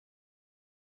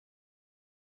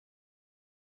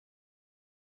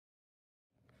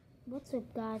What's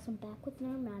up, guys? I'm back with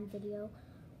another man video.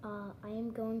 I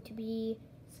am going to be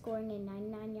scoring a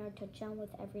 99-yard touchdown with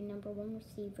every number one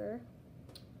receiver.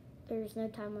 There's no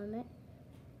time limit,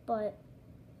 but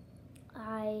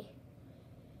I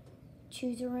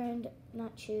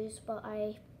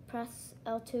I press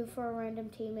L2 for a random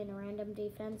team and a random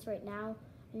defense. Right now,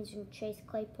 I'm using Chase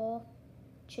Claypool,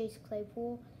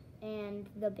 and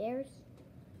the Bears,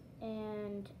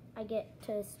 and I get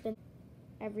to spin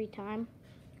every time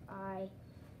I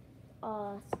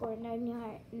scored a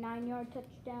 9-yard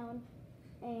touchdown,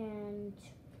 and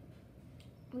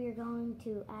we are going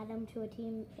to add him to a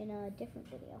team in a different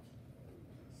video.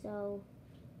 So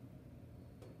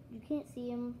you can't see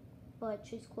him, but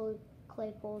Chase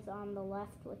Claypool's on the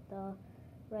left with the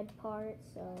red part.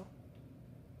 So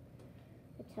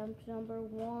attempt number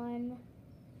 1.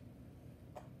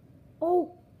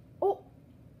 Oh!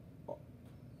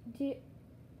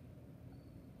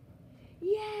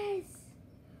 Yes!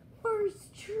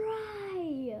 First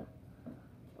try!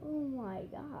 Oh my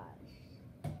gosh.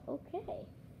 Okay.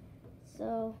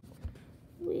 So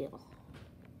we'll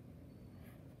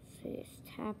just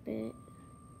tap it.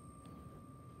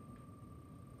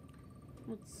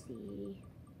 Let's see.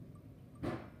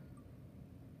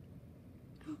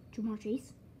 Ja'Marr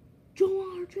Chase.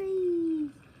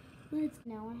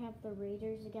 Now I have the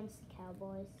Raiders against the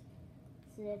Cowboys.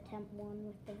 This is attempt 1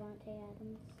 with Davante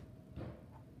Adams.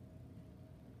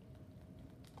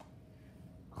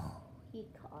 Oh, he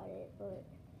caught it, but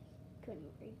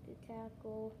couldn't break the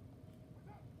tackle.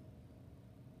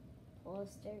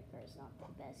 Plus, Derek Carr's not the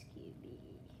best QB.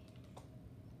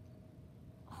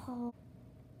 Oh,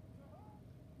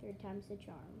 third time's the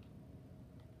charm.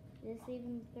 Is this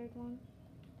even the third one?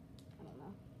 I don't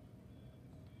know.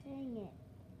 Dang it.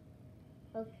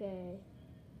 Okay.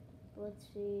 Let's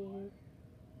see.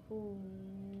 Ooh.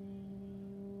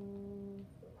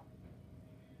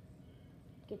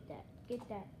 Get that.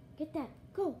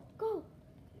 Go.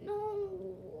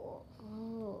 No.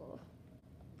 Oh.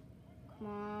 Come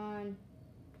on.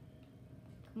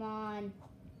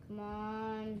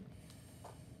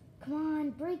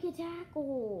 Break a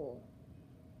tackle.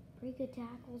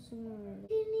 Sooner.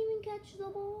 Didn't even catch the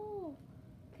ball.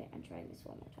 Okay, I'm trying this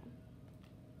one more time.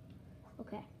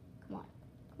 Okay, come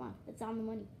on. It's on the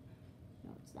money.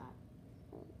 No, it's not.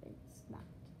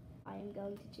 I am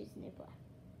going to choose a new play.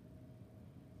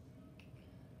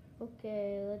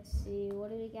 Okay, let's see.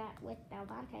 What do we got with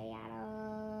Davante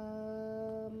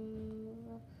Adams?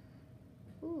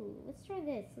 Ooh, let's try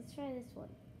this. One.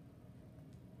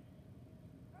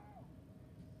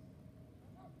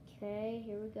 Okay,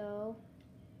 here we go.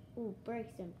 Ooh,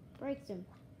 breaks him.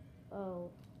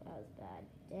 Oh, that was bad.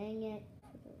 Dang it.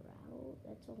 For the route,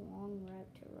 that's a long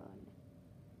route to run.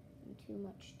 And too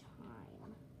much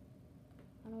time.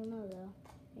 I don't know, though.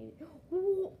 Maybe.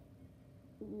 Ooh.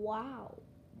 Wow.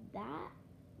 That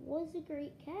was a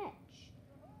great catch.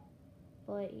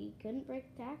 But he couldn't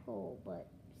break tackle,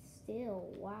 but still,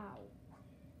 wow.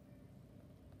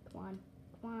 Come on.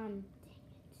 Dang it.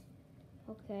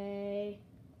 Okay.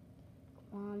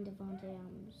 Come on, Davante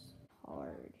Adams.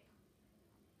 Hard.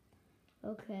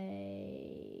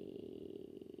 Okay.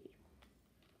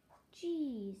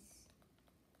 Jeez.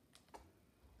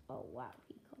 Oh, wow,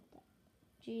 he caught that.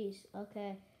 Jeez,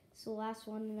 okay. It's the last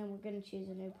one, and then we're going to choose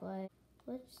a new play.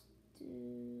 Let's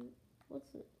do...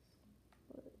 What's this?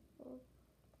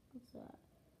 What's that?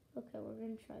 Okay, we're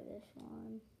going to try this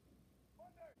one.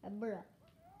 Bruh.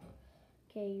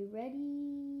 Okay, you ready?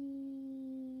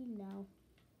 No.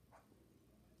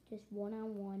 Just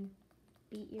one-on-one.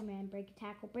 Beat your man. Break a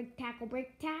tackle.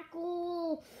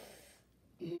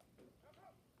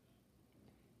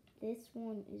 This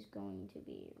one is going to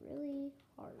be really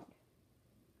hard.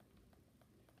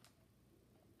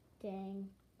 Dang.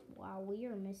 Wow, we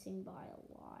are missing by a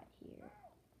lot here.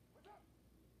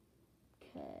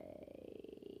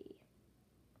 Okay.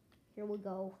 Here we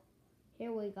go.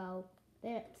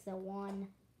 That's the one.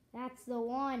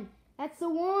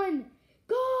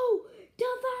 Go!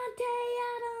 Davante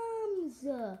Adams!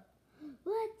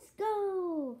 Let's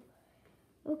go!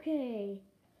 Okay.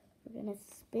 We're going to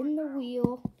spin the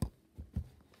wheel.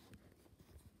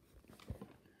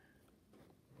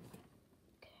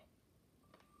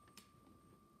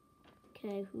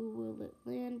 Okay, who will it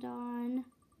land on?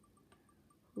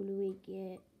 Who do we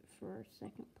get for our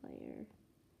second player?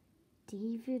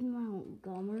 David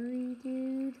Montgomery,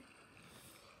 dude.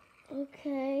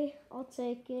 Okay, I'll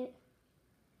take it.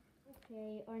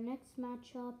 Okay, our next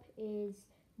matchup is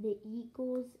the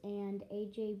Eagles and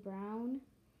A.J. Brown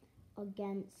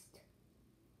against,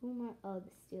 the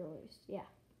Steelers. Yeah.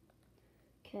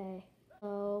 Okay,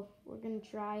 so we're going to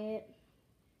try it.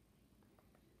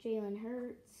 Jalen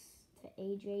Hurts to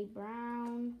A.J.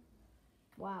 Brown.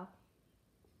 Wow.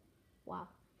 Wow.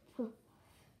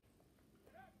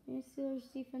 The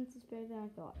Steelers defense is better than I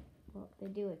thought. Well, they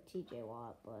do have T.J.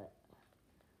 Watt, but,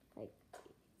 like,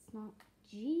 it's not.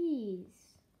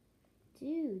 Jeez.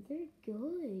 Dude, they're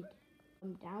good.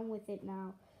 I'm down with it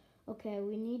now. Okay,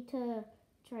 we need to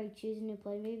try to choose a new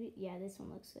play, maybe. Yeah, this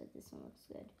one looks good. This one looks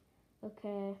good.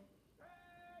 Okay.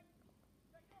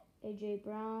 A.J.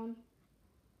 Brown.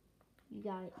 You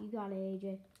got it. You got it,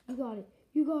 A.J. You got it.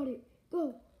 You got it.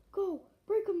 Go. Go.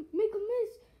 Break him. Make him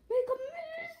miss. Make him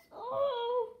miss.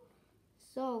 Oh.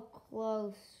 So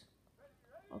close.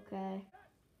 Okay.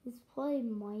 This play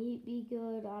might be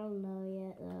good. I don't know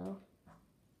yet, though.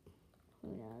 Who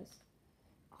knows?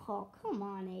 Oh, come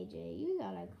on, AJ. You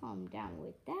gotta calm down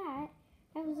with that.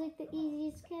 That was like the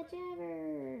easiest catch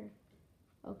ever.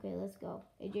 Okay, let's go.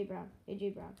 AJ Brown.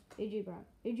 AJ Brown. AJ Brown.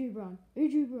 AJ Brown.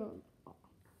 AJ Brown. Oh,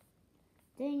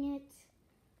 dang it.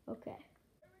 Okay.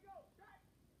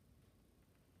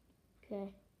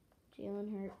 Okay.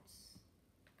 Jalen Hurts.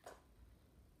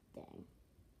 Dang.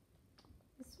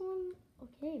 This one,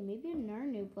 okay, maybe another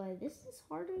new play. This is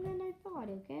harder than I thought,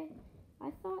 okay? I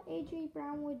thought A.J.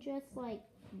 Brown would just, like,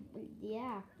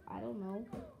 yeah, I don't know.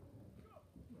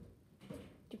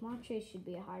 Jamar Chase should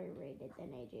be higher rated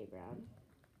than A.J. Brown.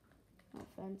 No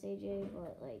offense, A.J.,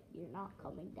 but, like, you're not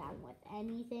coming down with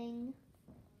anything.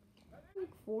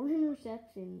 Like, 4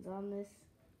 interceptions on this.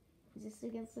 Just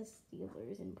against the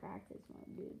Steelers in practice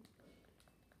mode, dude.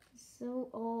 So,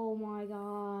 oh my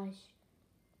gosh.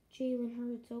 Jalen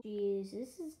Hurts. Oh, jeez,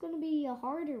 this is gonna be a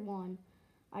harder one.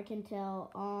 I can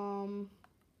tell.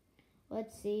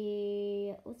 Let's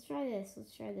see. Let's try this.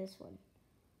 Let's try this one.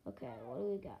 Okay, what do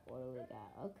we got? What do we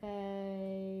got?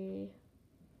 Okay.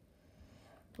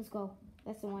 Let's go.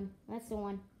 That's the one. That's the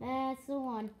one. That's the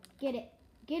one. Get it.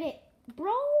 Get it.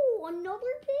 Bro,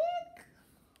 another pick?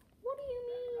 What do you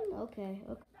mean? Okay,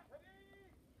 okay.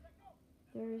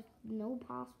 There's no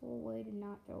possible way to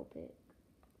not throw a pick.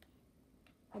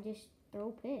 I just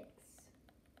throw picks.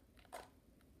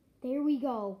 There we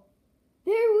go.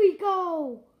 There we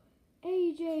go.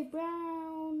 A.J.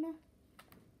 Brown.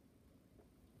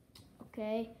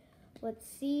 Okay, let's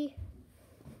see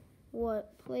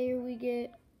what player we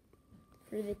get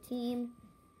for the team.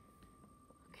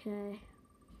 Okay,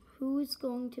 who is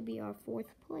going to be our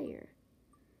 4th player?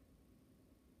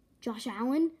 Josh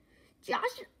Allen?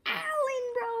 Josh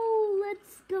Allen, bro!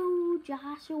 Let's go,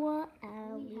 Joshua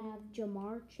Allen. We have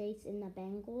Jamar Chase in the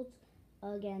Bengals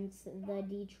against the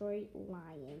Detroit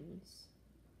Lions.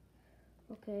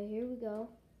 Okay, here we go.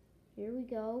 Here we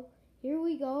go. Here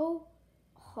we go.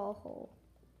 Oh,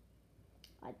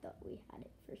 I thought we had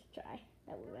it first try.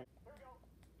 That would have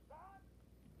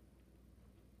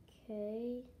been.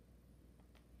 Okay.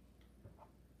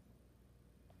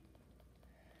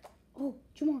 Oh,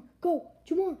 Jamar, go,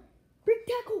 Jamar, break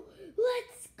tackle.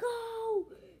 Let's go,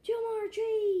 Jamar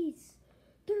Chase.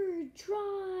 3rd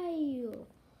try.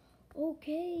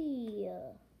 Okay.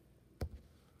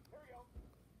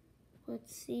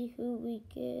 Let's see who we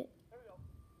get.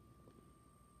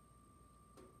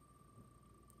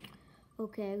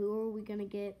 Okay, who are we gonna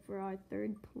get for our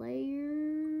 3rd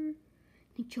player?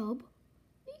 Nick Chubb.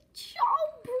 Nick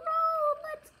Chubb, bro.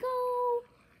 Let's go.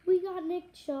 We got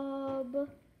Nick Chubb.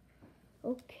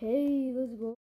 Okay, let's go.